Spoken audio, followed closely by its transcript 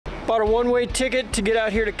Bought a one-way ticket to get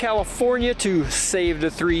out here to California to save the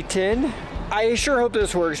 310. I sure hope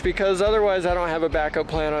this works because otherwise I don't have a backup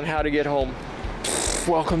plan on how to get home.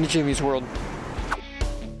 Welcome to Jimmy's World.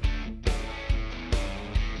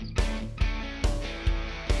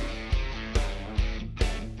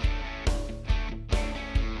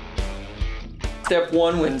 Step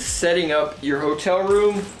one when setting up your hotel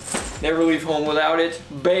room, never leave home without it.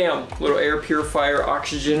 Bam, little air purifier,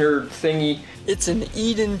 oxygenator thingy. It's an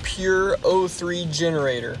Eden Pure 03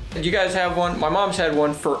 generator. Did you guys have one? My mom's had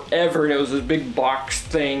one forever and it was this big box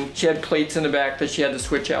thing. She had plates in the back that she had to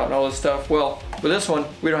switch out and all this stuff. Well, with this one,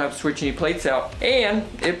 we don't have to switch any plates out. And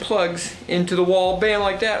it plugs into the wall, bam,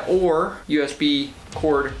 like that, or USB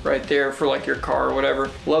cord right there for like your car or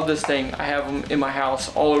whatever. Love this thing. I have them in my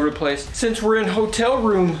house all over the place. Since we're in hotel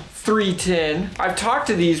room 310, I've talked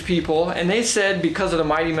to these people and they said because of the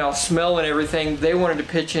Mighty Mouse smell and everything, they wanted to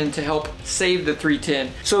pitch in to help save the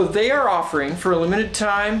 310. So they are offering for a limited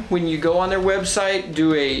time, when you go on their website,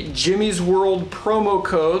 do a Jimmy's World promo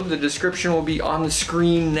code. The description will be on the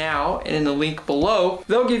screen now and in the link below.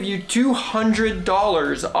 They'll give you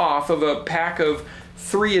 $200 off of a pack of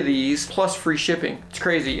 3 of these plus free shipping. It's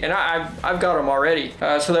crazy, and I've got them already,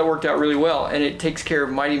 so that worked out really well, and it takes care of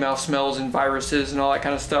Mighty Mouse smells and viruses and all that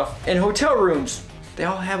kind of stuff. And hotel rooms, they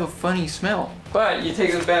all have a funny smell, but you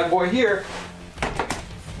take this bad boy here,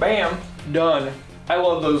 bam, done. I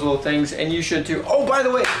love those little things, and you should too. Oh, by the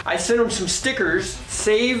way, I sent them some stickers.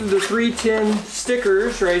 Save the 310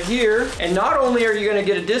 stickers right here. And not only are you gonna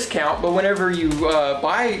get a discount, but whenever you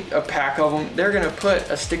buy a pack of them, they're gonna put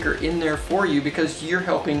a sticker in there for you because you're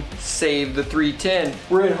helping save the 310.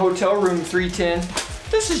 We're in hotel room 310.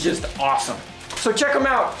 This is just awesome. So check them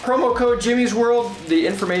out. Promo code Jimmy's World. The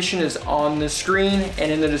information is on the screen and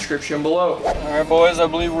in the description below. All right, boys, I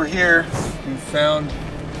believe we're here. We found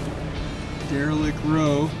derelict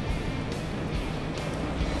row.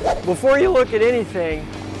 Before you look at anything,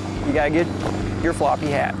 you gotta get your floppy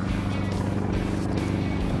hat.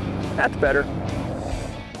 That's better.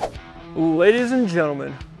 Ladies and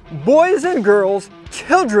gentlemen, boys and girls,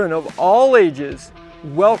 children of all ages,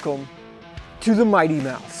 welcome to the Mighty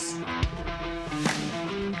Mouse.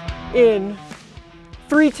 In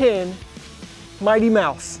 310 Mighty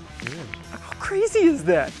Mouse. How crazy is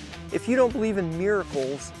that? If you don't believe in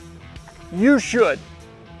miracles, you should.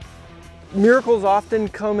 Miracles often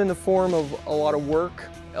come in the form of a lot of work,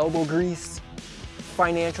 elbow grease,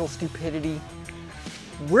 financial stupidity.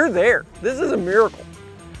 We're there. This is a miracle.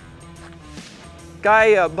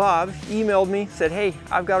 Guy Bob emailed me, said, hey,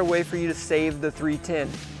 I've got a way for you to save the 310.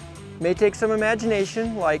 May take some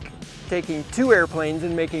imagination, like taking 2 airplanes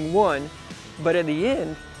and making 1, but at the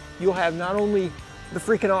end, you'll have not only the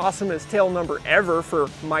freaking awesomest tail number ever for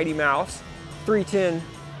Mighty Mouse, 310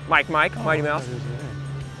 Mike, Mighty Mouse,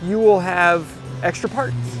 you will have extra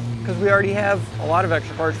parts because we already have a lot of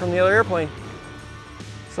extra parts from the other airplane.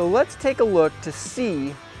 So let's take a look to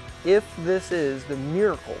see if this is the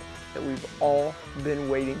miracle that we've all been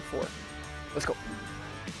waiting for. Let's go.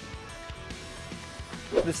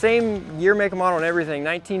 The same year, make, and model and everything,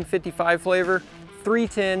 1955 flavor,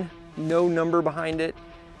 310, no number behind it.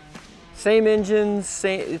 Same engines,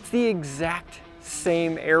 it's the exact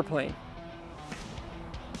same airplane.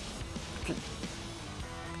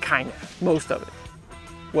 Kinda, most of it.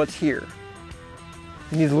 What's here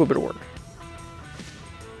needs a little bit of work.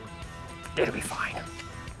 It'll be fine.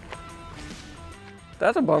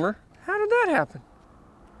 That's a bummer. How did that happen?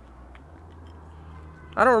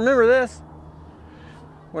 I don't remember this.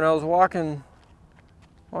 When I was walking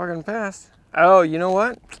past. Oh, you know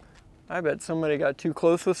what? I bet somebody got too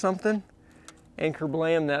close with something and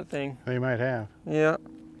kerblammed that thing. They might have. Yeah.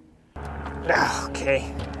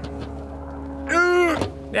 Okay.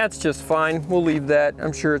 That's just fine. We'll leave that.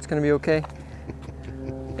 I'm sure it's gonna be okay.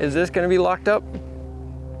 Is this gonna be locked up?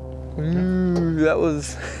 Ooh, that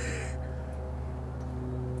was...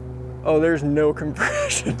 Oh, there's no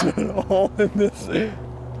compression at all in this.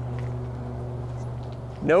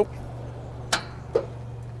 Nope.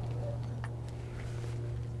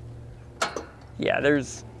 Yeah,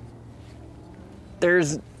 there's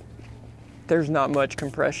not much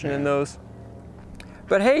compression in those.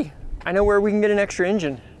 But hey, I know where we can get an extra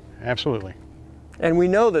engine. Absolutely. And we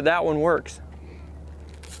know that that one works.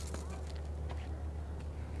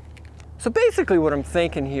 So basically what I'm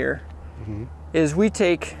thinking here is we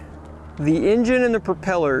take the engine and the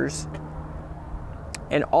propellers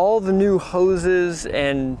and all the new hoses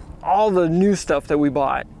and all the new stuff that we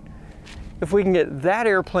bought. If we can get that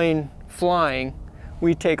airplane flying,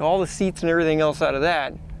 we take all the seats and everything else out of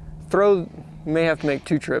that, you may have to make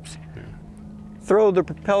 2 trips. Throw the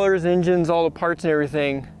propellers, engines, all the parts and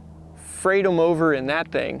everything freight them over in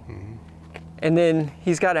that thing. And then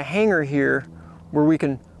he's got a hanger here where we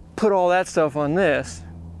can put all that stuff on this,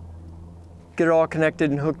 get it all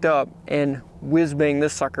connected and hooked up, and whiz bang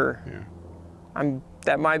this sucker. Yeah.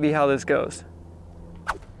 That might be how this goes.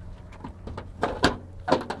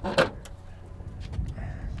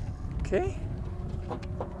 Okay.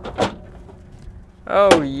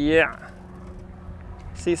 Oh yeah.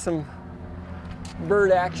 See some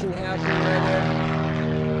bird action happening right there.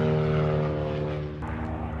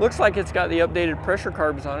 Looks like it's got the updated pressure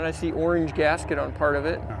carbs on it. I see orange gasket on part of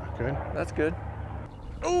it. Oh, good. That's good.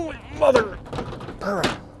 Oh, mother!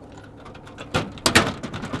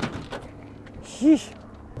 Sheesh.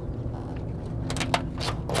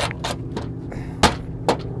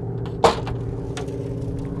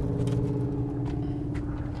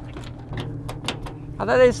 I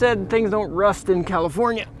thought they said things don't rust in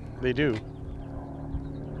California. They do.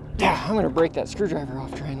 Yeah, I'm gonna break that screwdriver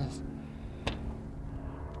off trying this.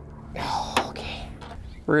 Oh, okay.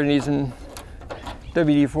 We're gonna need some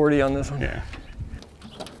WD-40 on this one. Yeah.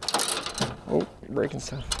 Oh, breaking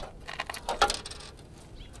stuff.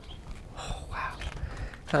 Oh, wow.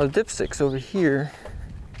 Now the dipstick's over here.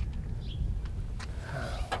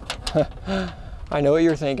 I know what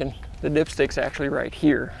you're thinking. The dipstick's actually right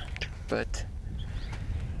here, but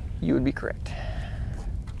you would be correct.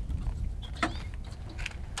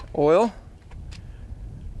 Oil.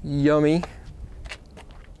 Yummy.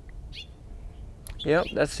 Yep,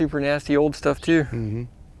 that's super nasty old stuff too. Mm-hmm.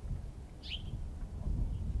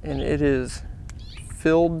 And it is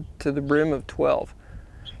filled to the brim of 12.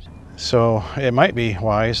 So it might be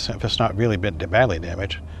wise, if it's not really been badly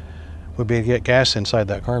damaged, would be to get gas inside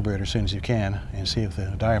that carburetor as soon as you can and see if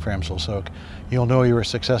the diaphragms will soak. You'll know you were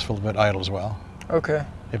successful if it idles well. Okay.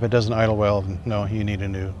 If it doesn't idle well, then no, you need a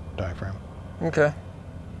new diaphragm. Okay.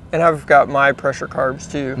 And I've got my pressure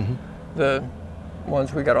carbs too, the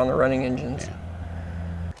ones we got on the running engines.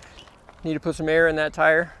 Yeah. Need to put some air in that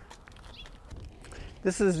tire.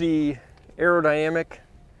 This is the aerodynamic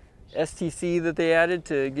STC that they added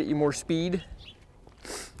to get you more speed.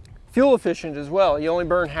 Fuel efficient as well. You only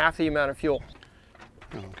burn half the amount of fuel.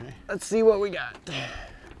 Okay. Let's see what we got.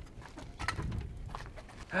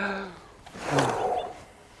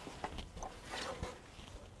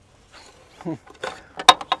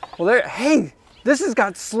 Well, there, hey, this has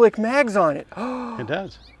got slick mags on it. It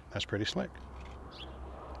does. That's pretty slick.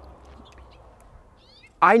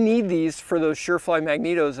 I need these for those Surefly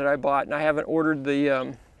magnetos that I bought, and I haven't ordered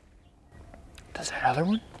the, does that other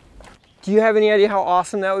one? Do you have any idea how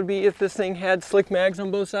awesome that would be if this thing had slick mags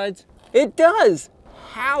on both sides? It does!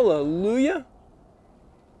 Hallelujah!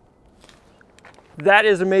 That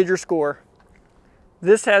is a major score.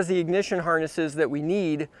 This has the ignition harnesses that we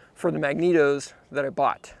need for the magnetos that I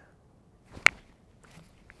bought.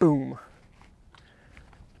 Boom.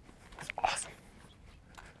 That's awesome.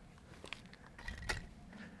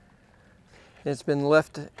 It's been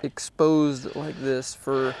left exposed like this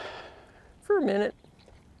for a minute,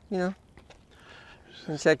 you know.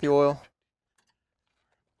 And check the oil.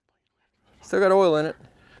 Still got oil in it.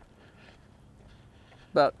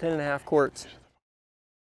 About 10.5 quarts.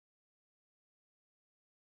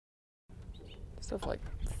 Stuff like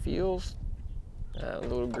feels a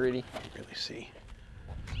little gritty. Can't really see.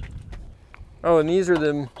 Oh, and these are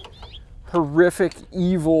the horrific,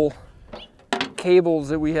 evil cables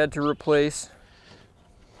that we had to replace.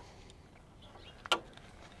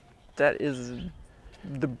 That is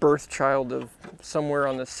the birth child of somewhere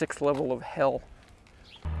on the 6th level of hell.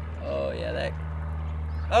 Oh yeah, that.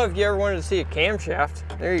 Oh, if you ever wanted to see a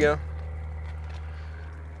camshaft, there you go.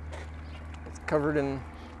 It's covered in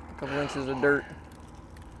a couple inches of dirt.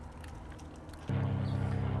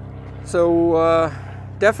 So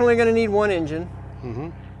definitely gonna need one engine.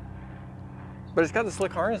 But it's got the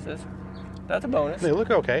slick harnesses. That's a bonus. They look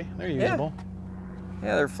okay. They're usable.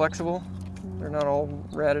 Yeah, they're flexible. They're not all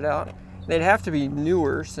ratted out. They'd have to be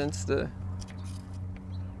newer since got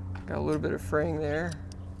a little bit of fraying there.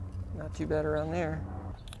 Not too bad around there.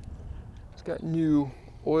 It's got new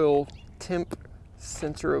oil temp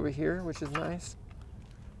sensor over here, which is nice.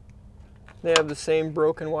 They have the same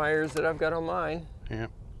broken wires that I've got on mine. Yeah.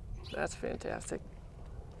 That's fantastic.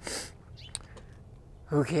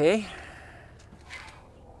 Okay.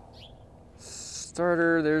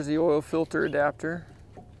 Starter, there's the oil filter adapter.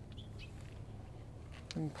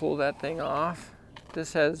 And pull that thing off.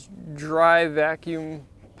 This has dry vacuum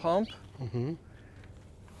pump.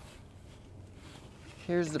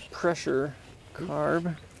 Here's the pressure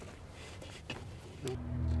carb.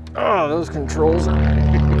 Oh, those controls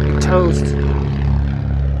are toast.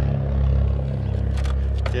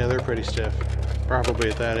 Yeah, they're pretty stiff. Probably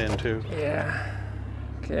at that end too. Yeah.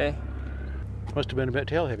 Okay. Must have been a bit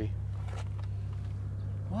tail heavy.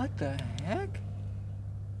 What the heck?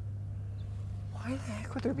 Why the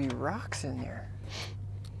heck would there be rocks in there?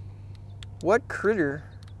 What critter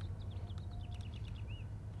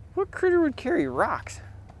would carry rocks?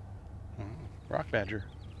 Rock badger.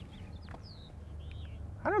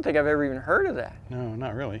 I don't think I've ever even heard of that. No,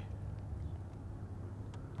 not really.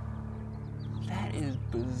 That is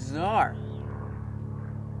bizarre.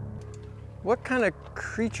 What kind of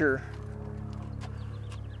creature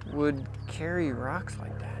would carry rocks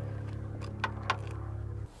like that?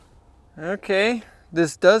 Okay,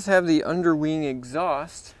 this does have the underwing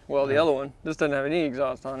exhaust. Well, the other one, this doesn't have any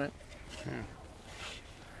exhaust on it. Yeah.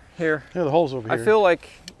 Here. Yeah, the hole's over here. I feel like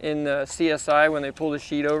in CSI when they pull the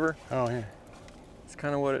sheet over. Oh, yeah. It's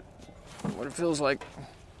kind of what it feels like.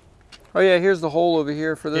 Oh yeah, here's the hole over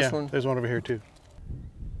here for this one. There's one over here too.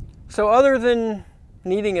 So other than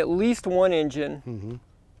needing at least one engine,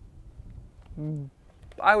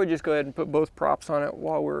 I would just go ahead and put both props on it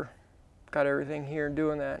while we're got everything here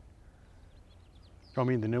doing that. Oh, I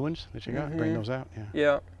mean the new ones that you got? Bring those out? Yeah.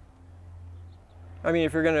 Yeah. I mean,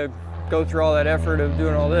 if you're gonna go through all that effort of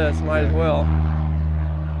doing all this, might as well.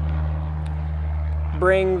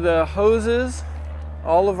 Bring the hoses,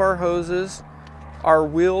 all of our hoses, our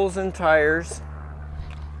wheels and tires.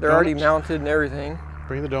 They're already mounted and everything.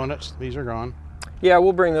 Bring the donuts. These are gone. Yeah,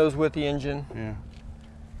 we'll bring those with the engine. Yeah.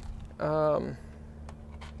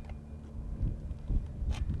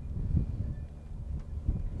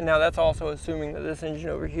 Now that's also assuming that this engine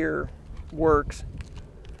over here works.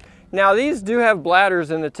 Now these do have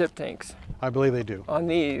bladders in the tip tanks. I believe they do. On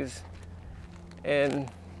these. And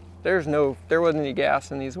there wasn't any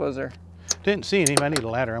gas in these, was there? Didn't see any. I need a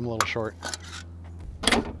ladder. I'm a little short.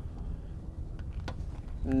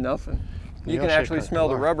 Nothing. You can actually smell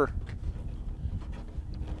the rubber.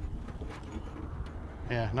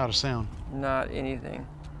 Yeah, not a sound. Not anything.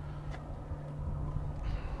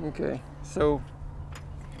 Okay, so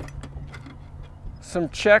some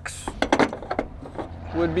checks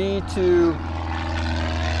would be to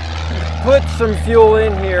put some fuel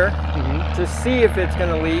in here to see if it's going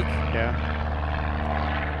to leak. Yeah.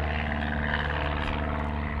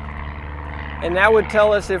 And that would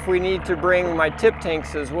tell us if we need to bring my tip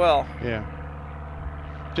tanks as well. Yeah.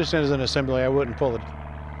 Just as an assembly, I wouldn't pull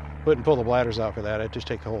the bladders out for that. I'd just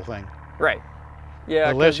take the whole thing. Right.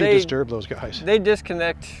 Yeah. Unless you disturb those guys. They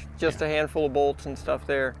disconnect just a handful of bolts and stuff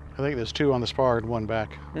there. I think there's 2 on the spar and 1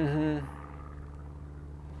 back.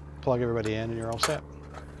 Plug everybody in and you're all set.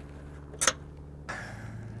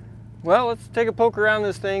 Well, let's take a poke around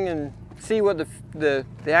this thing and see what the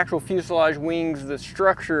actual fuselage wings, the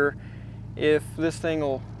structure, if this thing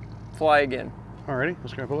will fly again. Alrighty,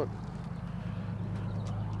 let's grab a look.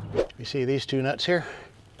 You see these 2 nuts here?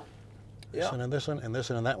 This one and this one, and this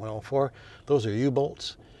one and that one, all 4. Those are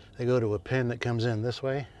U-bolts. They go to a pin that comes in this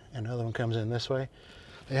way, and another one comes in this way.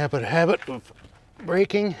 They have a habit of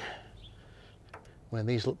breaking when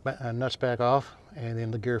these nuts back off, and then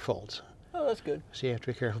the gear folds. Oh, that's good. So you have to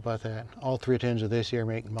be careful about that. All 310s of this year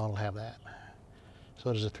make and model have that.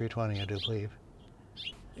 So does the 320, I do believe.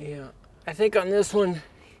 Yeah, I think on this one,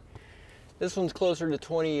 this one's closer to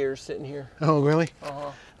 20 years sitting here. Oh, really?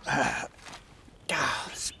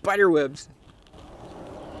 Spider webs.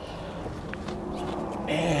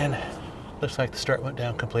 And looks like the start went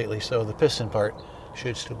down completely, so the piston part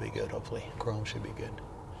should still be good, hopefully. Chrome should be good.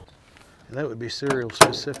 And that would be serial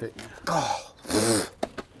specific. Oh.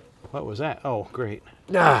 What was that? Oh, great.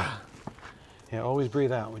 Ah. Yeah, always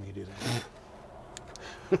breathe out when you do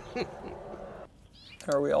that.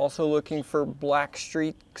 Are we also looking for black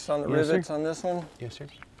streaks on the rivets on this one? Yes, sir.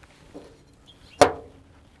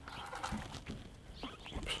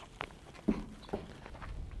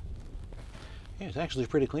 Yeah, it's actually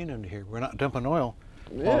pretty clean under here. We're not dumping oil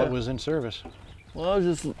while it was in service. Well, I was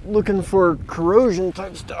just looking for corrosion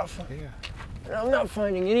type stuff. Yeah. And I'm not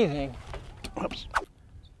finding anything. Oops.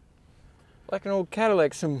 Like an old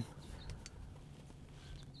Cadillac, some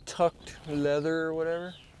tucked leather or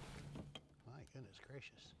whatever. My goodness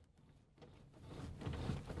gracious.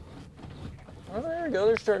 Oh, there we go.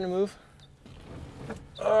 They're starting to move.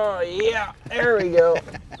 Oh, yeah. There we go.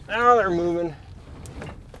 Now they're moving.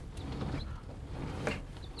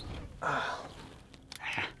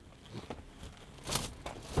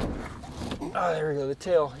 Oh, there we go. The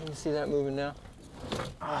tail. You can see that moving now.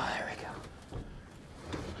 Oh, there we go.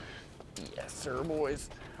 Yes, sir, boys.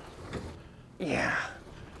 Yeah.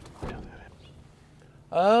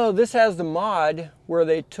 Oh, this has the mod where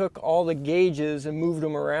they took all the gauges and moved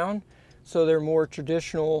them around, so they're more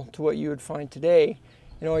traditional to what you would find today.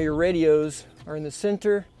 And all your radios are in the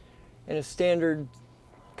center, and a standard,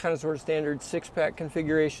 sort of standard 6-pack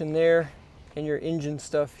configuration there, and your engine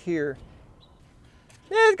stuff here.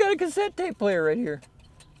 Yeah, it's got a cassette tape player right here.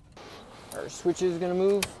 Our switch is gonna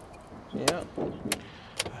move. Yeah.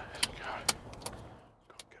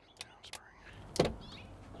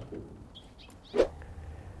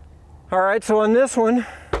 All right, so on this one,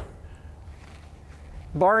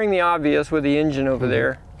 barring the obvious with the engine over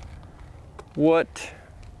there, what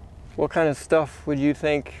kind of stuff would you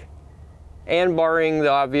think, and barring the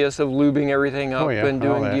obvious of lubing everything up and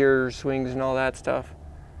doing gear swings and all that stuff,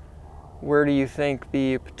 where do you think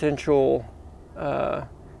the potential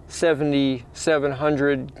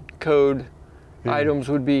 7700 code items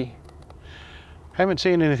would be? I haven't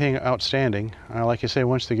seen anything outstanding. Like you say,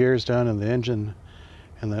 once the gear is done and the engine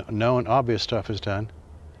and the known obvious stuff is done,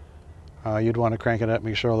 you'd want to crank it up,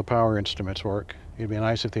 make sure all the power instruments work. It'd be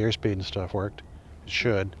nice if the airspeed and stuff worked. It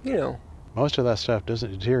should. You know. Most of that stuff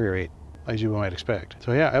doesn't deteriorate as you might expect.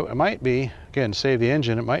 So yeah, it might be, again, save the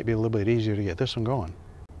engine, it might be a little bit easier to get this one going.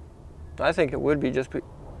 I think it would be just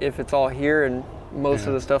if it's all here and most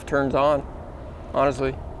of the stuff turns on,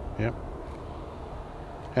 honestly. Yep.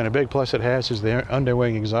 And a big plus it has is the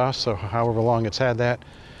underwing exhaust, so however long it's had that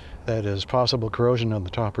is possible corrosion on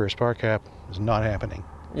the top rear spark cap is not happening.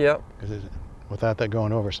 Yep. Without that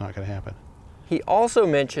going over, it's not going to happen. He also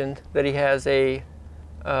mentioned that he has a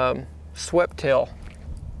swept tail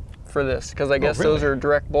for this, because I guess those are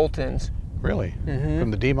direct bolt-ins. Really?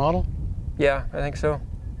 From the D model? Yeah, I think so.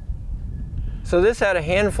 So this had a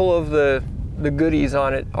handful of the goodies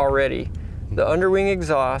on it already. The underwing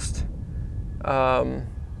exhaust,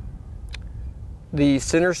 the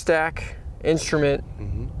center stack instrument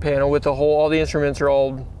panel with all the instruments are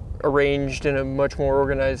all arranged in a much more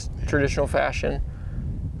organized traditional fashion.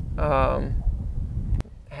 Like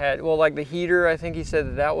the heater, I think he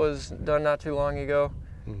said that was done not too long ago.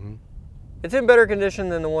 It's in better condition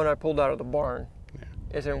than the one I pulled out of the barn.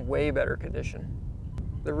 It's in way better condition.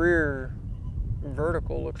 The rear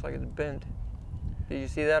vertical looks like it's bent. Did you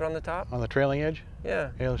see that on the top? On the trailing edge? Yeah.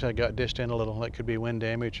 It looks like it got dished in a little. That could be wind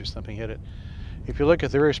damage or something hit it. If you look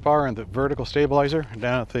at the rear spar and the vertical stabilizer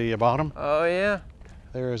down at the bottom. Oh yeah.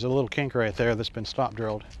 There is a little kink right there that's been stop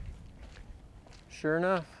drilled. Sure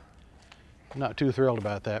enough. Not too thrilled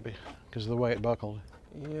about that because of the way it buckled.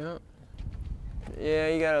 Yeah. Yeah,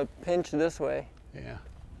 you gotta pinch this way. Yeah.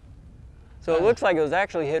 So it looks like it was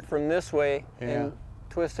actually hit from this way and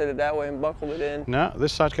twisted it that way and buckled it in. No,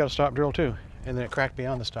 this side's got a stop drill too. And then it cracked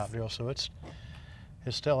beyond the stop drill, so it's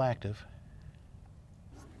still active.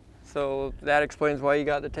 So that explains why you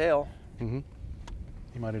got the tail. You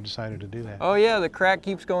might have decided to do that. Oh yeah, the crack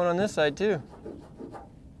keeps going on this side too.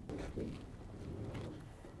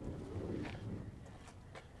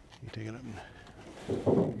 You take it up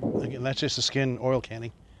and, again, that's just the skin oil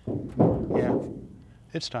canning. Yeah,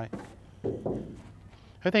 it's tight.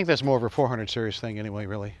 I think that's more of a 400 series thing anyway,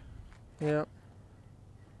 really. Yeah.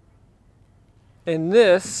 And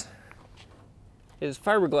this is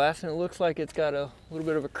fiberglass, and it looks like it's got a little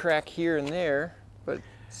bit of a crack here and there, but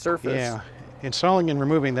surface. Yeah, installing and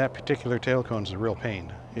removing that particular tail cone is a real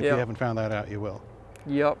pain. If you haven't found that out, you will.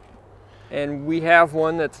 Yep. And we have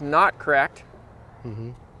one that's not cracked,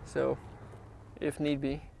 so if need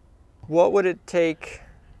be. What would it take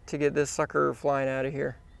to get this sucker flying out of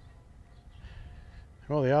here?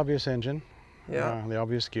 Well, the obvious engine, the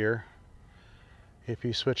obvious gear. If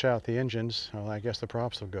you switch out the engines, well, I guess the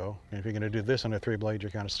props will go. And if you're going to do this on a 3-blade,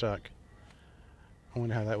 you're kind of stuck. I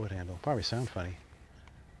wonder how that would handle. Probably sound funny.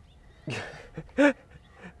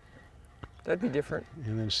 That'd be different.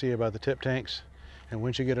 And then see about the tip tanks. And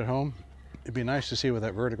once you get it home, it'd be nice to see what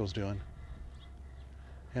that vertical's doing.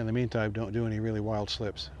 In the meantime, don't do any really wild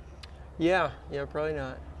slips. Yeah, probably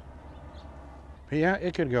not. But yeah,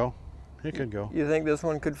 it could go. It could go. You think this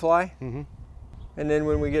one could fly? And then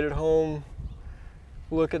when we get it home,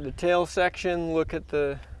 look at the tail section, look at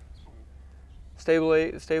the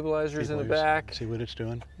stabilizers in the back. See what it's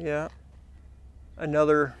doing. Yeah.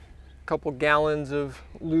 Another couple gallons of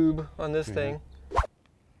lube on this thing.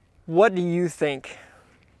 What do you think?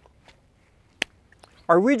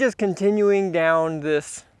 Are we just continuing down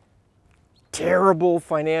this terrible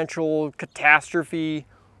financial catastrophe,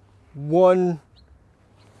 one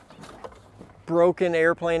broken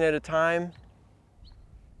airplane at a time?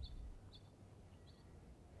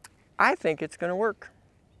 I think it's going to work.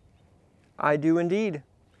 I do indeed.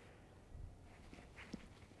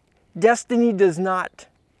 Destiny does not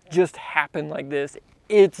just happen like this.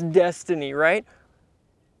 It's destiny, right?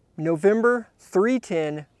 November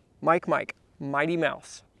 3/10, Mike, Mighty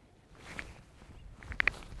Mouse.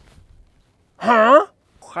 Huh?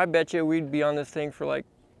 I bet you we'd be on this thing for like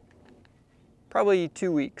probably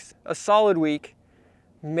 2 weeks. A solid week,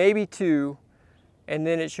 maybe 2, and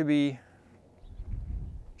then it should be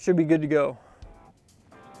good to go.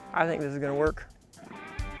 I think this is gonna work.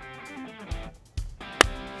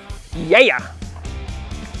 Yeah!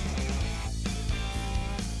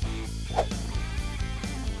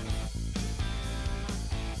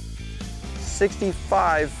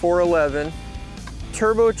 $65 411,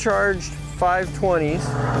 turbocharged 520s. It's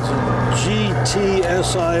a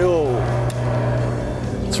GTSIO,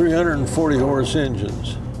 340 horse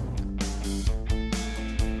engines.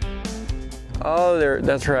 Oh,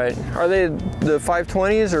 that's right. Are they the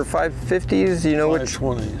 520s or 550s? You know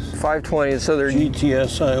 520s. which? 520s. So they're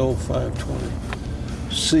GTSIO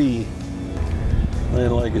 520C.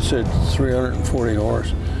 And like I said, 340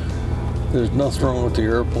 horse. There's nothing wrong with the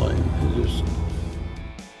airplane.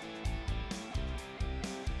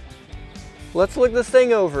 Let's look this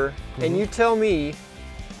thing over, and you tell me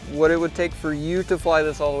what it would take for you to fly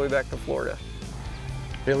this all the way back to Florida.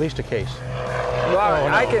 At least a case. Well,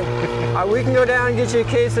 no. I can. We can go down and get you a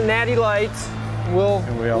case of Natty Lights. We'll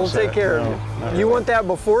take care of it. You want that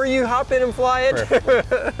before you hop in and fly it?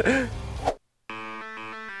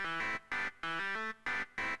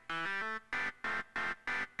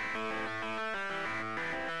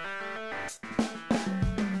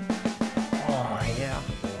 Oh yeah,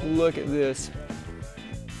 look at this.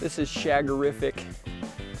 This is shaggerific.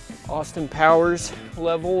 Austin Powers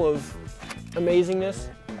level of amazingness.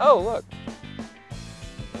 Oh, look.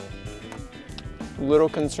 A little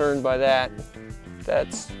concerned by that.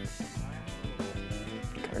 That's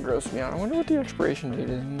kind of grossed me out. I wonder what the expiration date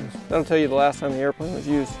is in this. That'll tell you the last time the airplane was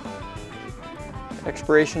used.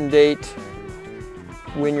 Expiration date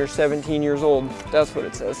when you're 17 years old. That's what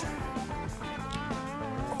it says.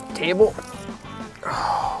 Table.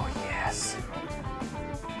 Oh, yes.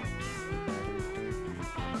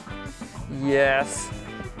 Yes.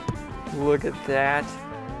 Look at that.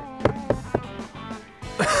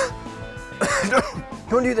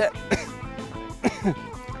 Don't do that.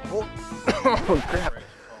 Oh, crap.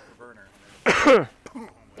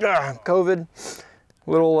 COVID.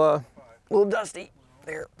 Little dusty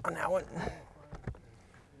there on that one.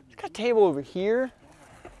 It's got a table over here.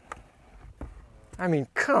 I mean,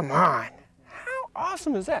 come on. How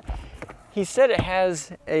awesome is that? He said it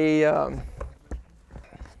has a, oh,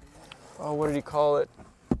 what did he call it?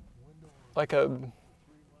 Like a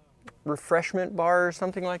refreshment bar or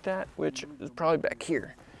something like that, which is probably back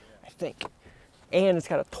here, I think. And it's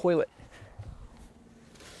got a toilet.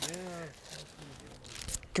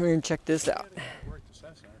 Come here and check this out.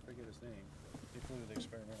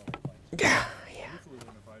 Yeah, yeah.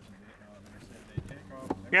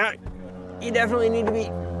 Yeah, you definitely need to be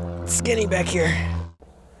skinny back here.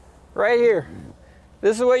 Right here.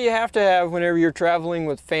 This is what you have to have whenever you're traveling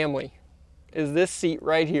with family, is this seat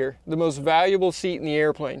right here. The most valuable seat in the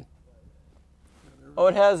airplane. Oh,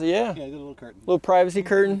 it has, yeah. Yeah, a little curtain. Little privacy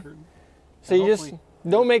curtain. So you just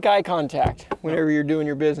don't make eye contact whenever you're doing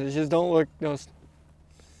your business. Just don't look. No.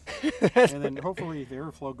 And then hopefully the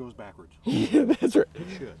airflow goes backwards. Yeah, that's right. It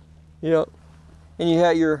should. Yep. And you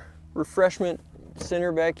have your refreshment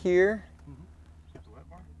center back here.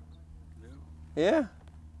 Yeah.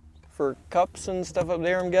 For cups and stuff up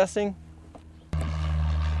there, I'm guessing.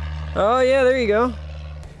 Oh yeah, there you go.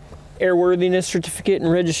 Airworthiness certificate and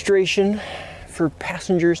registration for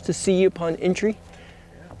passengers to see upon entry.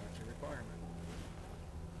 Yeah, that's a requirement.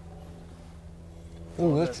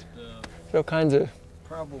 Ooh, that's all kinds of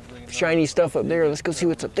shiny stuff up there. Let's go see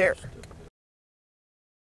what's up there.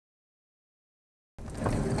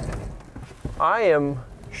 I am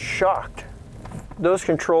shocked. Those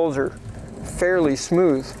controls are fairly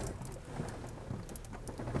smooth.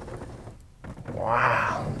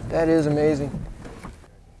 Wow, that is amazing.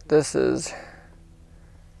 This is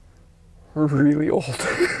really old.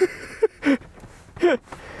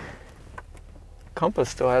 Compass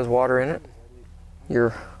still has water in it.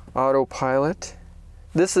 Your autopilot.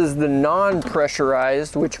 This is the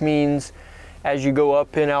non-pressurized, which means as you go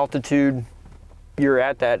up in altitude, you're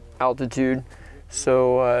at that altitude.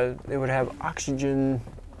 So it would have oxygen.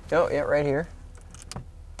 Oh, yeah, right here.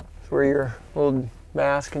 That's where your little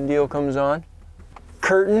mask and deal comes on.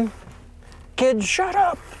 Curtain. Kids, shut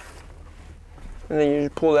up! And then you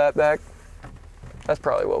just pull that back. That's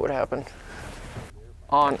probably what would happen.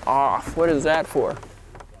 On, off. What is that for?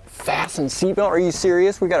 Fasten seatbelt? Are you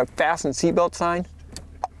serious? We got a fasten seatbelt sign?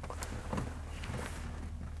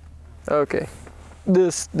 Okay.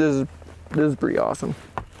 This is pretty awesome.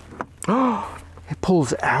 Oh, it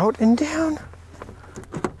pulls out and down.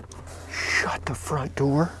 Shut the front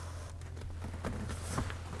door.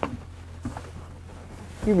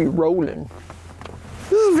 You'd be rolling.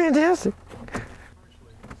 This is fantastic.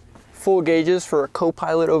 Full gauges for a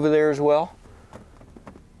co-pilot over there as well.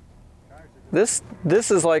 This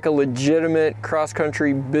is like a legitimate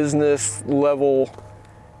cross-country business level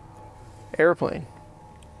airplane.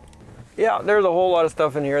 Yeah, there's a whole lot of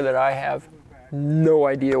stuff in here that I have no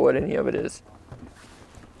idea what any of it is.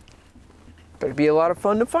 But it'd be a lot of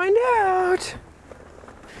fun to find out.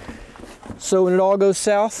 So when it all goes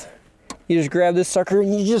south, you just grab this sucker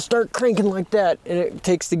and you just start cranking like that, and it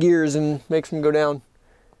takes the gears and makes them go down.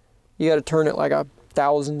 You got to turn it like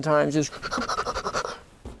 1,000 times. Just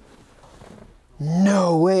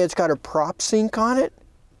no way, it's got a prop sync on it.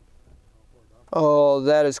 Oh,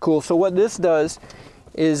 that is cool. So what this does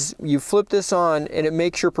is you flip this on and it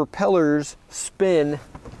makes your propellers spin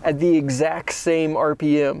at the exact same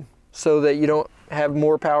RPM so that you don't have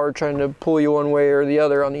more power trying to pull you one way or the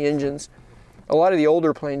other on the engines. A lot of the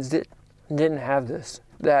older planes didn't have this.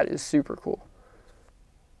 That is super cool.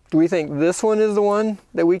 Do we think this one is the one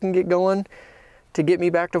that we can get going to get me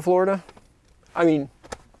back to Florida? I mean,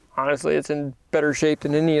 honestly, it's in better shape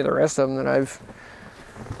than any of the rest of them that I've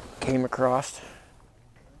came across.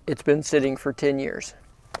 It's been sitting for 10 years.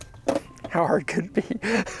 How hard could it be?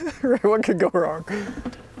 What could go wrong?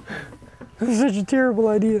 This is such a terrible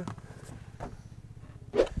idea.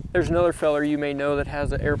 There's another feller you may know that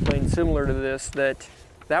has an airplane similar to this,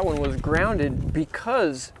 that one was grounded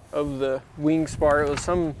because of the wing spar. It was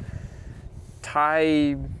some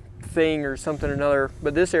tie thing or something or another,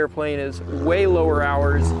 but this airplane is way lower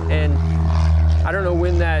hours, and I don't know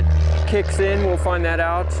when that kicks in. We'll find that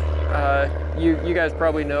out. You guys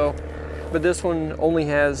probably know, but this one only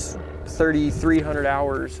has 3,300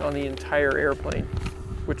 hours on the entire airplane,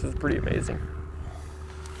 which is pretty amazing.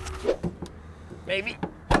 Maybe.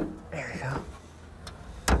 There you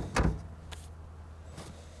go.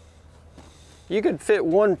 You could fit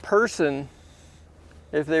one person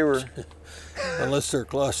if they were... Unless they're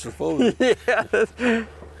claustrophobic.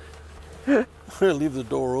 Yeah. Leave the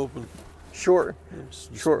door open. Sure.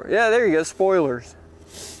 Sure. Yeah, there you go. Spoilers.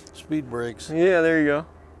 Speed brakes. Yeah, there you go.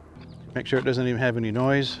 Make sure it doesn't even have any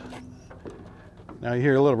noise. Now you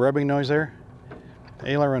hear a little rubbing noise there.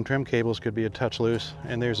 The aileron trim cables could be a touch loose,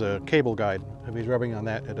 and there's a cable guide. If he's rubbing on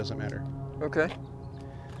that, it doesn't matter. Okay.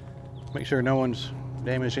 Make sure no one's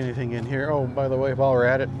damaged anything in here. Oh, by the way, while we're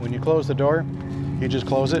at it, when you close the door, you just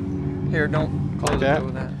close it. Here, don't close the door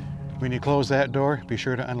with that. When you close that door, be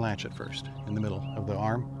sure to unlatch it first in the middle of the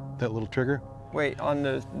arm, that little trigger. Wait, on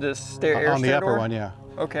the stair on the upper door? one, yeah.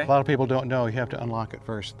 Okay. A lot of people don't know you have to unlock it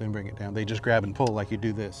first, then bring it down. They just grab and pull like you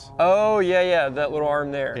do this. Oh, yeah, yeah, that little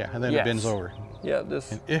arm there. Yeah, and then it bends over. Yeah,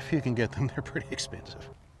 this. And if you can get them, they're pretty expensive.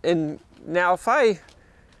 And now if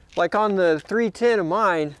like on the 310 of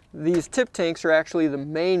mine, these tip tanks are actually the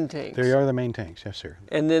main tanks. They are the main tanks, yes, sir.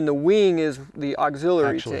 And then the wing is the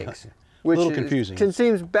auxiliary tanks. Which a little confusing.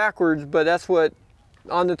 Seems backwards, but that's what,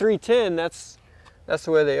 on the 310, that's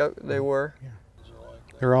the way they were. Yeah.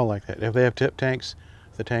 They're all like that. If they have tip tanks,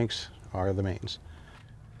 the tanks are the mains.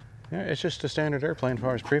 Yeah, it's just a standard airplane as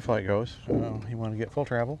far as pre-flight goes. You want to get full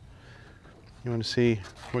travel. You want to see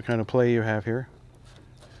what kind of play you have here.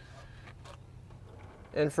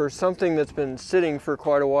 And for something that's been sitting for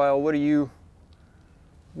quite a while, what do you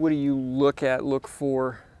look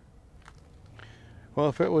for? Well,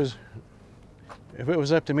 if it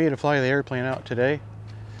was up to me to fly the airplane out today,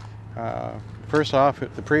 first off,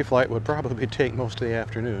 the pre-flight would probably take most of the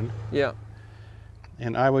afternoon. Yeah.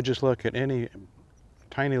 And I would just look at any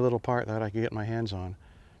tiny little part that I could get my hands on.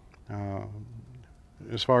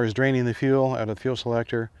 As far as draining the fuel out of the fuel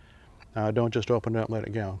selector, don't just open it up and let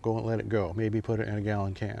it go. Go and let it go. Maybe put it in a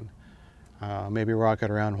gallon can. Maybe rock it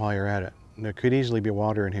around while you're at it. And there could easily be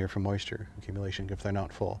water in here from moisture accumulation if they're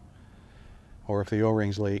not full. Or if the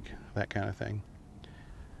O-rings leak, that kind of thing.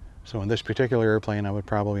 So in this particular airplane, I would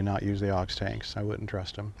probably not use the aux tanks. I wouldn't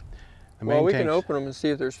trust them. Well, we can open them and see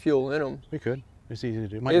if there's fuel in them. We could. It's easy to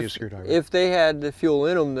do. Might be a screwdriver. If they had the fuel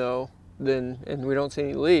in them, though, then and we don't see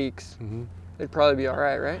any leaks, it'd probably be all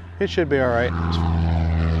right? It should be all right.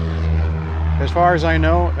 As far as I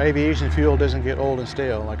know, aviation fuel doesn't get old and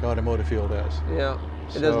stale like automotive fuel does. Yeah.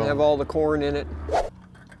 It doesn't have all the corn in it.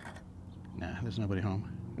 Nah, there's nobody home.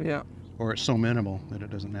 Yeah. Or it's so minimal that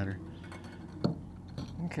it doesn't matter.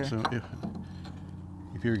 Okay. So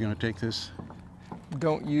if you're going to take this,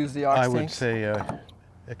 don't use the aux I tanks. would say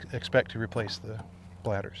expect to replace the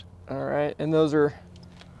bladders. All right, and those are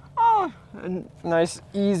a nice,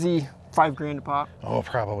 easy $5,000 a pop. Oh,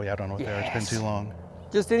 probably. I don't know what they are. It's been too long.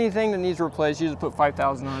 Just anything that needs replaced, you just put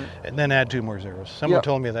 5,000 on it. And then add 2 more zeros. Someone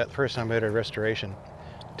told me that the first time I did a restoration.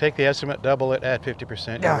 Take the estimate, double it, add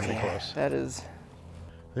 50%, you're going to be close. That is.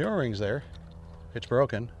 The O-ring's there. It's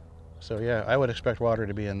broken. So yeah, I would expect water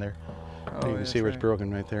to be in there. Oh, You can see where it's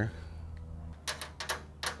broken right there.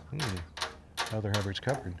 Other Hubbard's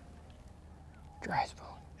covered. Dry spoon.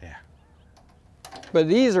 Yeah. But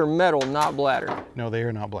these are metal, not bladder. No, they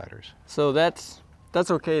are not bladders. So that's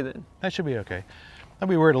okay then. That should be okay. I'd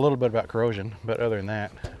be worried a little bit about corrosion, but other than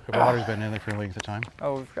that, the water's been in there for a length of time.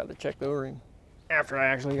 Oh, we forgot to check the O-ring after I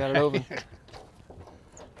actually got it open.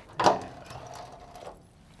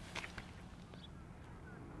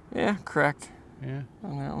 Yeah, cracked. Yeah.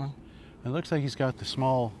 On that one. It looks like he's got the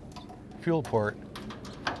small fuel port,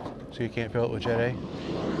 so you can't fill it with Jet A.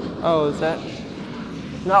 Oh, is that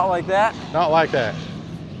not like that? Not like that.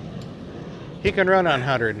 He can run on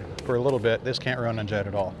 100 for a little bit. This can't run on Jet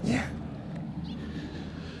at all. Yeah.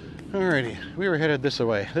 Alrighty, we were headed this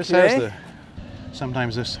way. This Okay. has the,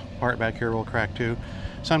 sometimes this part back here will crack too.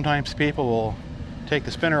 Sometimes people will take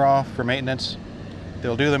the spinner off for maintenance.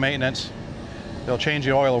 They'll do the maintenance. They'll change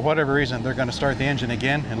the oil or whatever reason. They're going to start the engine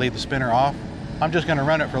again and leave the spinner off. I'm just going to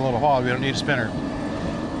run it for a little while. We don't need a spinner.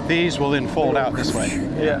 These will then fold out this way.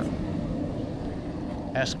 Yeah.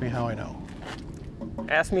 Ask me how I know.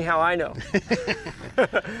 Ask me how I know.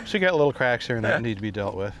 So you got little cracks here and that need to be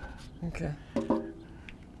dealt with. Okay.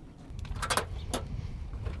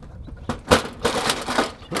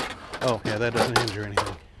 Oh, yeah, that doesn't injure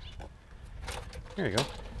anything. There you go.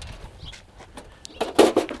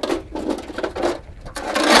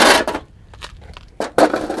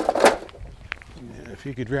 If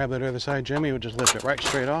you could grab that other side, Jimmy, would just lift it right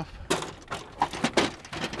straight off.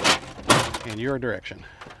 In your direction.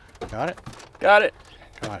 Got it? Got it.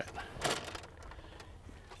 Got it.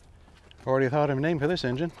 Already thought of a name for this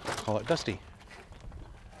engine. Call it Dusty.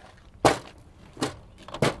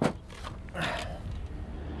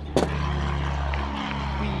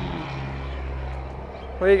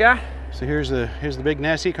 What do you got? So here's the big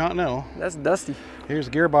nasty Continental. That's Dusty. Here's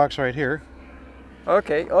the gearbox right here.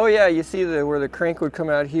 Okay. Oh yeah, you see where the crank would come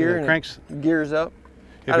out here and cranks it gears up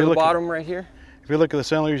If out you of the look at- bottom right here. If you look at the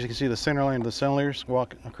cylinders, you can see the center line of the cylinders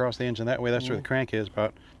walk across the engine that way. That's where the crank is,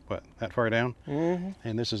 about, what, that far down? Mm-hmm.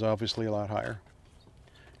 And this is obviously a lot higher.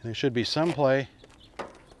 And there should be some play,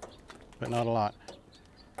 but not a lot.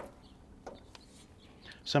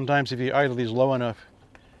 Sometimes if you idle these low enough,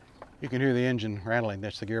 you can hear the engine rattling.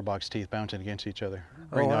 That's the gearbox teeth bouncing against each other.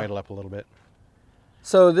 Bring the wow. idle up a little bit.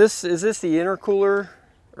 So is this the intercooler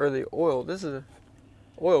or the oil? This is a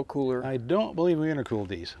oil cooler. I don't believe we intercooled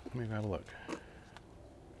these. Let me have a look.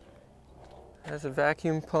 That's a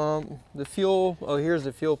vacuum pump. The fuel, oh, here's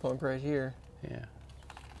the fuel pump right here. Yeah.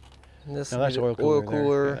 And this Now is that's the oil cooler. There.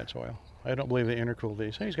 cooler. Yeah, that's oil. I don't believe they intercooled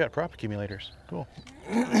these. Hey, he's got prop accumulators. Cool.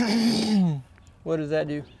 What does that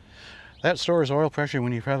do? That stores oil pressure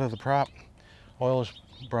when you feather the prop. Oil is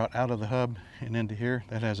brought out of the hub and into here.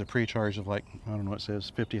 That has a pre-charge of like, I don't know what it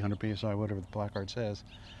says, 50, 100 psi, whatever the placard says.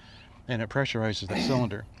 And it pressurizes that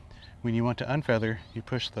cylinder. When you want to unfeather, you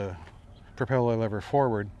push the propeller lever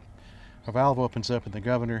forward. A valve opens up in the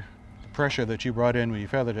governor. The pressure that you brought in when you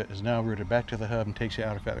feathered it is now routed back to the hub and takes you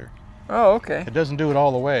out of feather. Oh, okay. It doesn't do it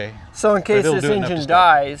all the way. So in case it'll this do it enough to engine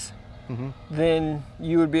start. dies, then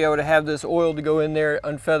you would be able to have this oil to go in there,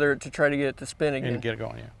 unfeather it to try to get it to spin again. And get it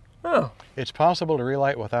going, yeah. Oh, It's possible to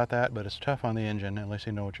relight without that, but it's tough on the engine unless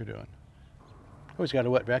you know what you're doing. Oh, he's got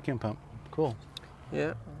a wet vacuum pump. Cool.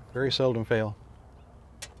 yeah. Very seldom fail.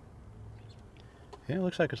 Yeah, it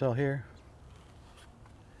looks like it's all here.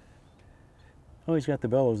 Oh, he's got the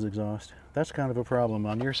bellows exhaust. That's kind of a problem.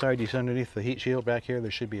 On your side, you see underneath the heat shield back here,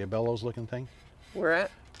 there should be a bellows looking thing. Where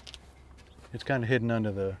at? It's kind of hidden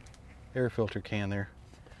under the air filter can there.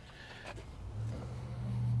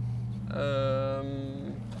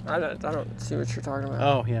 I don't see what you're talking about.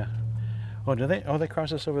 Oh, yeah. Oh, do they? Oh, they cross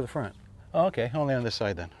this over the front. Oh, okay. Only on this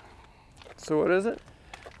side then. So what is it?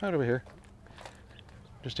 Right over here.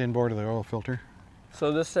 Just inboard of the oil filter.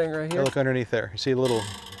 So this thing right Oh, here? look underneath there. You see the little,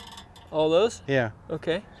 All those? yeah,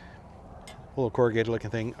 Okay. little corrugated looking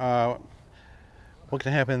thing. What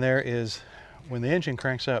can happen there is when the engine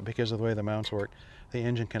cranks up, because of the way the mounts work, the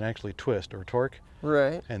engine can actually twist or torque,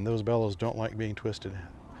 Right. and those bellows don't like being twisted.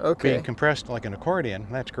 Okay. Being compressed like an accordion,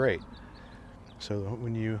 that's great. So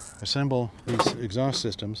when you assemble these exhaust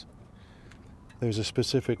systems, there's a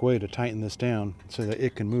specific way to tighten this down so that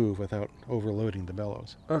it can move without overloading the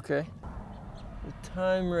bellows. Okay. The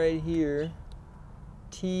time right here,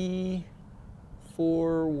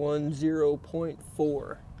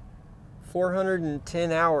 T410.4.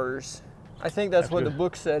 410 hours. I think that's what good. the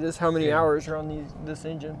book said is how many Yeah. hours are on this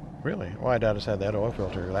engine. Really? Well, I doubt it's had that oil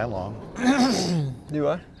filter that long. Do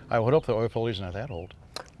I? I would hope the oil filter's not that old.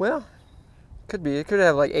 Well, could be. It could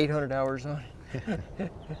have like 800 hours on it.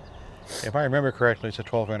 If I remember correctly, it's a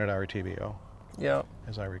 1200-hour TBO, Yeah.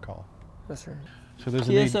 as I recall. That's right. So there's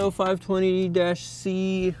a TSO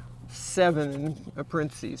 520-C7 in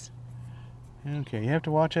parentheses. Okay, you have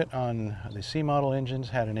to watch it on the C model engines.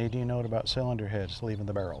 Had an AD note about cylinder heads leaving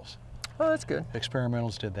the barrels. Oh, that's good.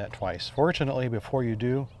 Experimentals did that twice. Fortunately, before you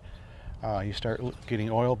do, you start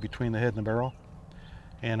getting oil between the head and the barrel.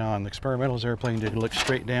 And on the experimentals airplane, you can look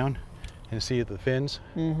straight down and see the fins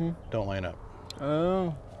don't line up.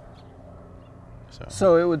 Oh. So,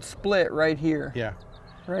 So it would split right here. yeah,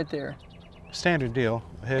 Right there. standard deal.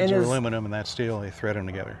 The heads And are is- aluminum and that's steel. They thread them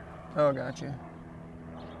together. Oh, gotcha.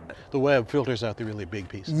 The web filters out the really big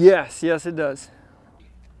pieces. Yes, yes it does.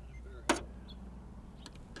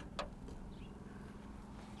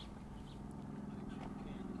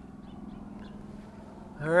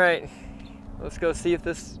 All right, let's go see if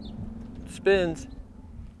this spins.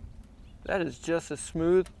 That is just as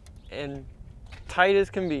smooth and tight as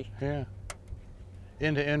can be. Yeah.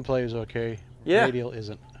 End-to-end play is okay. Yeah. Radial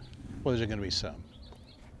isn't. Well, there's going to be some.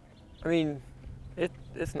 I mean,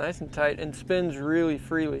 it's nice and tight and spins really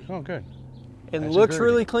freely. Oh, good. And That's looks encouraging.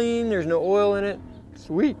 really clean. There's no oil in it.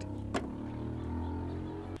 Sweet.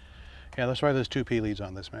 Yeah, that's why there's two P leads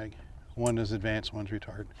on this mag. One is advanced, one's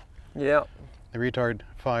retard. Yeah. The retard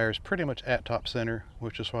fires pretty much at top center,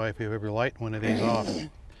 which is why if you ever light one of these off,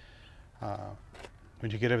 when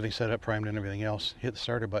you get everything set up, primed and everything else, hit the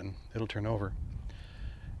starter button, it'll turn over.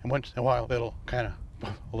 And once in a while, it'll kind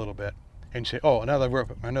of a little bit. And you say, oh,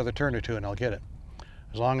 another turn or two and I'll get it.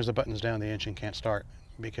 As long as the button's down, the engine can't start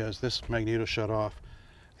because this magneto shut off.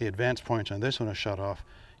 The advanced points on this one are shut off.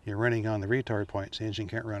 You're running on the retard points, the engine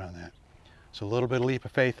can't run on that. So a little bit of leap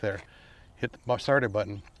of faith there. Hit the starter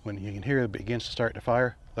button. When you can hear it begins to start to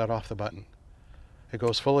fire, let off the button. It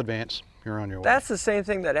goes full advance, you're on your way. That's the same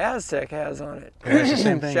thing that Aztec has on it. Yeah, it's the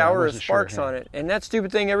same thing. I Shower of wasn't sure, sparks yeah. on it. And that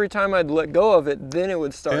stupid thing, every time I'd let go of it, then it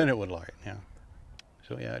would start. Then it would light, yeah.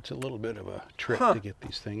 So yeah, it's a little bit of a trick Huh. to get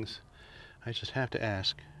these things. I just have to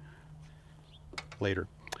ask later.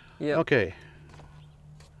 Yeah. Okay.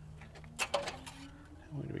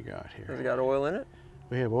 What do we got Has here? it got oil in it?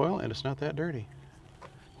 We have oil and it's not that dirty.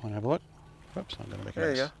 Want to have a look? Whoops, I'm gonna make a There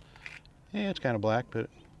you mess. go. Yeah, it's kind of black, but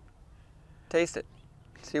Taste it.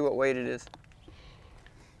 See what weight it is.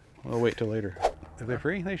 we'll wait till later. If they're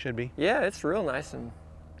free, they should be. Yeah, it's real nice and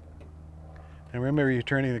And remember, you're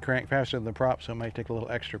turning the crank faster than the prop, so it might take a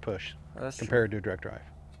little extra push that's true. compared to a direct drive.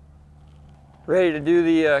 Ready to do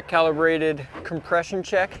the calibrated compression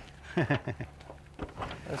check?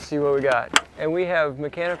 Let's see what we got. And we have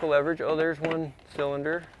mechanical leverage. Oh, there's one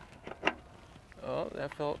cylinder. Oh,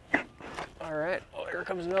 that felt all right. Oh, here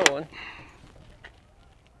comes another one.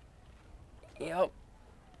 Yep.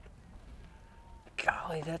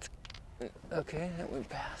 Golly, that's okay. That went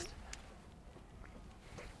past.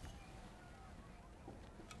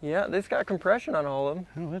 Yeah, this got compression on all of them.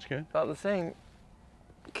 Oh, that's good. About the same.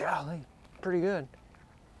 Golly, pretty good.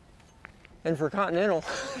 And for Continental,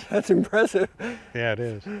 that's impressive. Yeah, it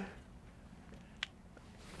is.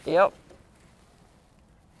 Yep.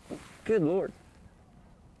 Good Lord.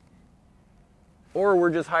 Or we're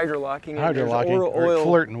just hydrolocking it. There's Hydrolocking, or oil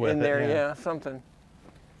flirting with in it, there, yeah. yeah, something.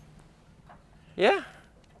 Yeah.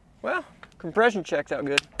 Well, compression checks out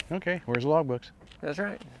good. Okay, where's the logbooks? That's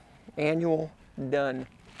right. Annual done.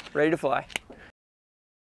 Ready to fly.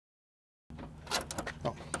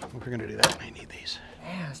 Oh, if we're gonna do that, I need these.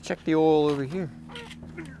 Yeah, let's check the oil over here.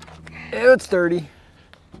 Yeah, it's dirty.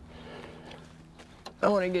 I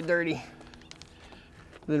want to get dirty.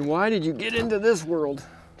 Then why did you get into this world?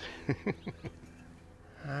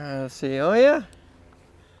 Let's see. Oh yeah.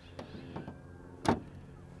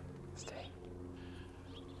 Stay.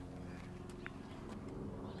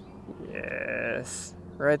 Yes.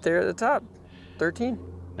 Right there at the top. 13.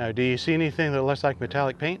 Now, do you see anything that looks like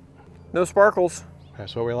metallic paint? No sparkles.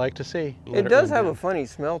 That's what we like to see. It does have a funny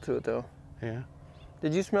smell to it though. Yeah.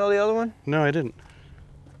 Did you smell the other one? No, I didn't.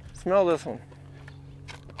 Smell this one.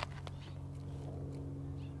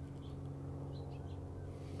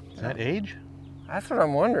 Is that age? That's what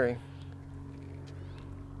I'm wondering.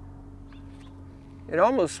 It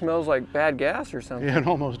almost smells like bad gas or something. Yeah, it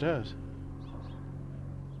almost does.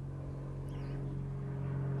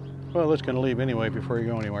 Well, it's going to leave anyway before you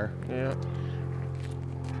go anywhere. Yeah.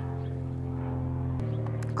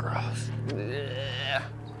 Gross. Ugh.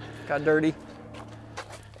 Got dirty.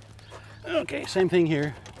 Okay, same thing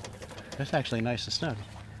here. That's actually nice and snug.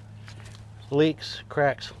 Leaks,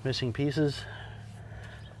 cracks, missing pieces.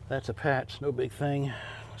 That's a patch, no big thing.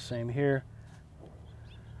 Same here.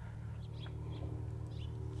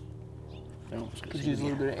 No, Could use a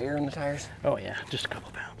little bit of air in the tires. Oh yeah, just a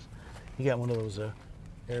couple pounds. You got one of those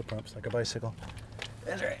air pumps, like a bicycle.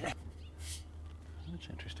 That's right. That's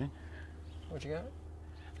interesting. What you got?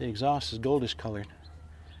 The exhaust is goldish colored.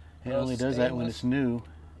 It Oh, only does that when stainless. it's new,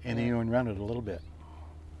 and then you run it a little bit.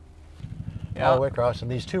 Yeah. All the way across,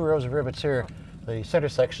 and these 2 rows of rivets here, the center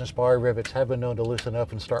section spar rivets have been known to loosen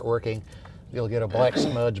up and start working. You'll get a black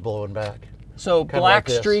smudge blowing back. So Kinda black like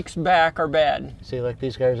this. streaks back are bad. See, like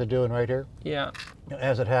these guys are doing right here? Yeah.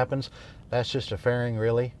 As it happens, that's just a fairing,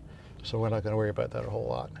 really. So we're not going to worry about that a whole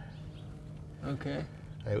lot. Okay.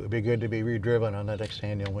 It would be good to be re-driven on that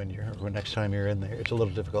extennial when next time you're in there. It's a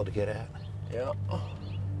little difficult to get at. Yeah.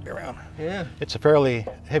 Get around. Yeah. It's a fairly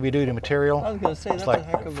heavy-duty material. I was gonna say, it's that's like a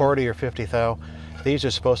heck of a- 40 or 50 thou. These are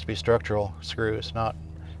supposed to be structural screws, not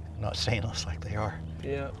stainless like they are.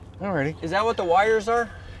 Yeah. Alrighty. Is that what the wires are?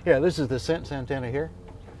 Yeah, this is the sense antenna here,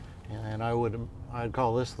 and I'd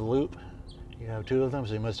call this the loop. You have 2 of them,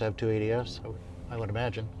 so you must have 2 ADFs. I would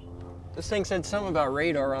imagine. This thing said something about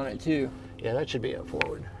radar on it too. Yeah, that should be up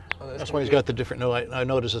forward. Oh, That's why he's got the different nose. I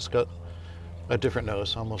noticed it's got a different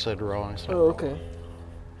nose. I almost said wrong. So Oh, okay.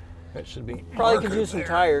 that should be. Probably could use some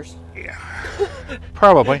tires.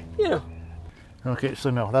 Probably. You know. Okay, so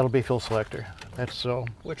no, that'll be fuel selector. That's so.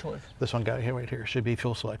 Which one? This one got here right here should be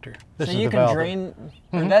fuel selector. This So is you the can valve. drain.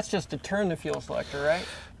 Or that's just to turn the fuel selector, right?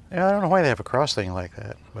 Yeah, I don't know why they have a cross thing like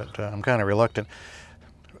that, but I'm kind of reluctant.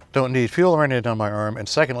 Don't need fuel or anything on my arm. And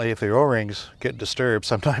secondly, if the O-rings get disturbed,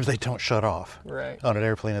 sometimes they don't shut off. Right. On an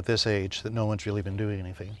airplane at this age that no one's really been doing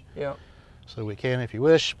anything. Yeah. So we can if you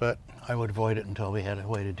wish, but I would avoid it until we had a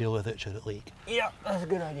way to deal with it should it leak. Yeah, that's a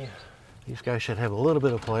good idea. These guys should have a little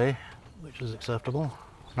bit of play, which is acceptable.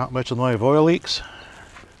 Not much in the way of oil leaks.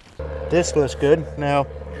 This looks good. Now,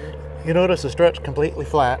 you notice the strut's completely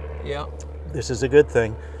flat. Yeah. This is a good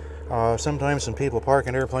thing. Sometimes when people park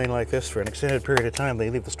an airplane like this for an extended period of time, they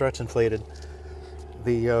leave the struts inflated.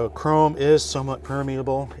 The chrome is somewhat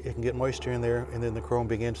permeable. It can get moisture in there, and then the chrome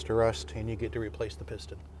begins to rust, and you get to replace the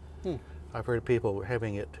piston. I've heard of people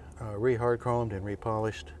having it re-hard chromed and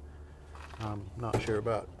repolished. I'm not sure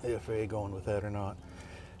about the FAA going with that or not.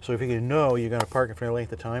 So if you know you're going to park it for a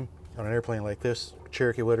length of time on an airplane like this,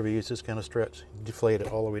 Cherokee, whatever you use, this kind of struts, deflate it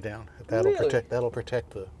all the way down. That'll Really?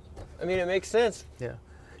 protect the. I mean, it makes sense. Yeah.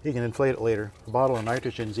 You can inflate it later. A bottle of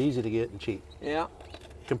nitrogen is easy to get and cheap Yeah.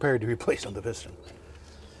 compared to replacing the piston.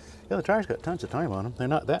 Yeah, the tires got tons of time on them. They're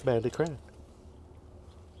not that badly cracked.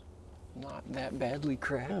 Not that badly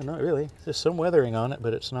cracked. No, not really. There's some weathering on it,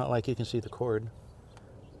 but it's not like you can see the cord.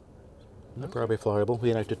 They're probably pliable. We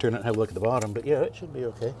have to turn it and have a look at the bottom, but yeah, it should be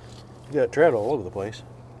okay. You got tread all over the place.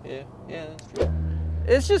 Yeah. Yeah, that's true.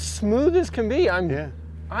 It's just smooth as can be. Yeah.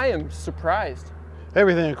 I am surprised.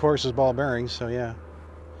 Everything, of course, is ball bearings, so yeah.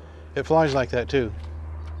 It flies like that too.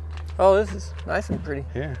 Oh, this is nice and pretty.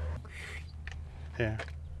 Yeah. Yeah.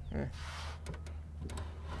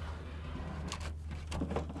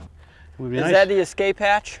 Would be Is nice. that the escape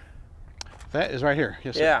hatch? That is right here.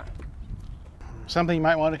 Yes, sir. Yeah. Something you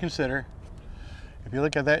might want to consider. If you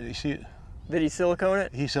look at that, you see Did he silicone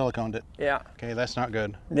it? he siliconed it. Yeah. Okay, that's not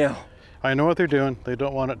good. No. I know what they're doing. They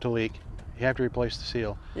don't want it to leak. You have to replace the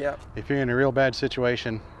seal. Yep. If you're in a real bad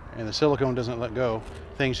situation and the silicone doesn't let go,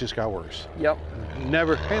 things just got worse. Yep.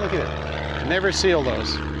 Never, hey, look at it. Never seal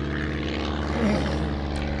those.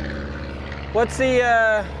 What's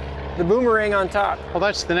the boomerang on top? Well,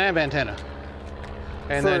 that's the nav antenna.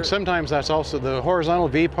 And then For- sometimes that's also the horizontal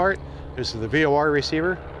V part. This is the VOR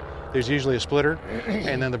receiver. There's usually a splitter.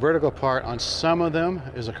 And then the vertical part on some of them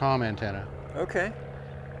is a comm antenna. Okay.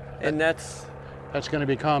 And that's That's going to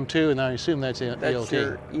be comm 2, and I assume that's ELT.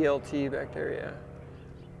 your ELT back there, yeah.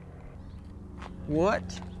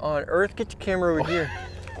 What on earth? Get your camera over here.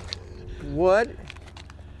 What?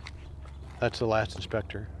 That's the last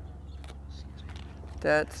inspector.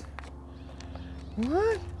 That's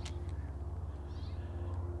what?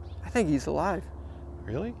 I think he's alive.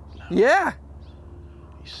 Really? No, Yeah.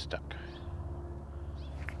 he's stuck.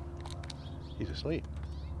 He's asleep.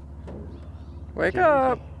 Wake Yeah,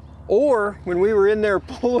 up. Or when we were in there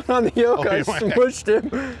pulling on the yoke, Oh, I you went- smushed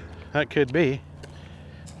him. That could be.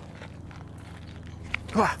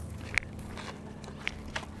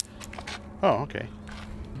 Oh, okay.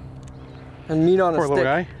 And meat on Poor a little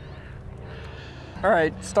stick. All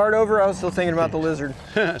right, start over. I was still thinking about the lizard.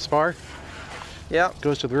 guy. Spar Yep.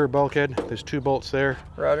 goes to the rear bulkhead. There's 2 bolts there.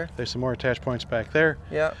 Rudder. There's some more attach points back there.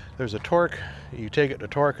 Yep. There's a torque. You take it to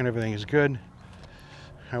torque and everything is good.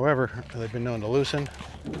 However, they've been known to loosen.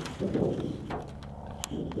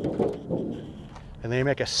 And they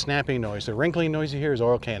make a snapping noise. The wrinkling noise you hear is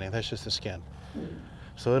oil canning. That's just the skin.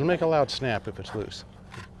 So it'll make a loud snap if it's loose.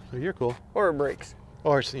 So you're cool. Or it breaks.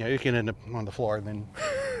 Or it's, you can end up on the floor and then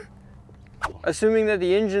assuming that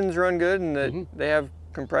the engines run good and that Mm-hmm. they have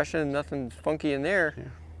compression and nothing's funky in there,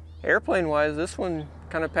 airplane-wise, this one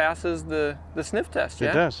kind of passes the sniff test,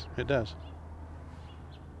 yeah? It does, it does.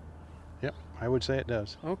 Yep, I would say it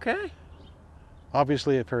does. Okay.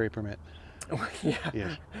 Obviously a ferry permit. Yeah.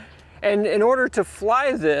 Yes. And in order to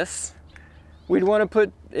fly this, we'd want to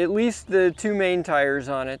put at least the 2 main tires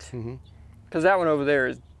on it, because that one over there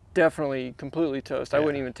is definitely completely toast. I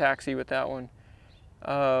wouldn't even taxi with that one.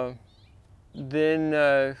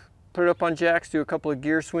 Then put it up on jacks, do a couple of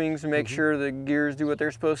gear swings and make sure the gears do what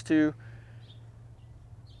they're supposed to.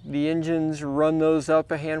 The engines, run those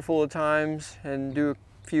up a handful of times and do a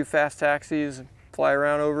few fast taxis, fly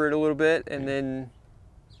around over it a little bit, and then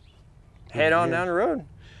head on down the road.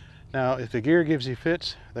 Now, if the gear gives you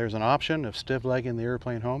fits, there's an option of stiff legging the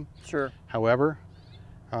airplane home. Sure. However,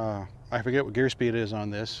 I forget what gear speed is on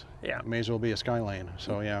this. Yeah. It may as well be a Skyline.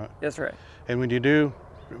 So yeah. That's right. And when you do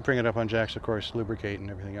bring it up on jacks, of course, lubricate and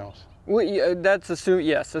everything else. Well, yeah, that's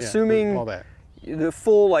assuming all that. the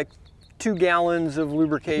full like 2 gallons of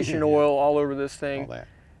lubrication oil all over this thing. All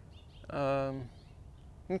that.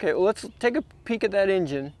 Okay, well, let's take a peek at that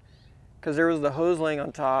engine, because there was the hose laying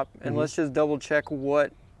on top, and let's just double check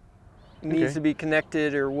what needs to be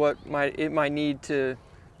connected or what it might need to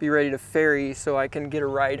be ready to ferry so I can get a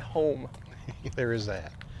ride home. There is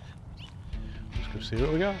that. Let's go see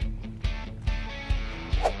what we got.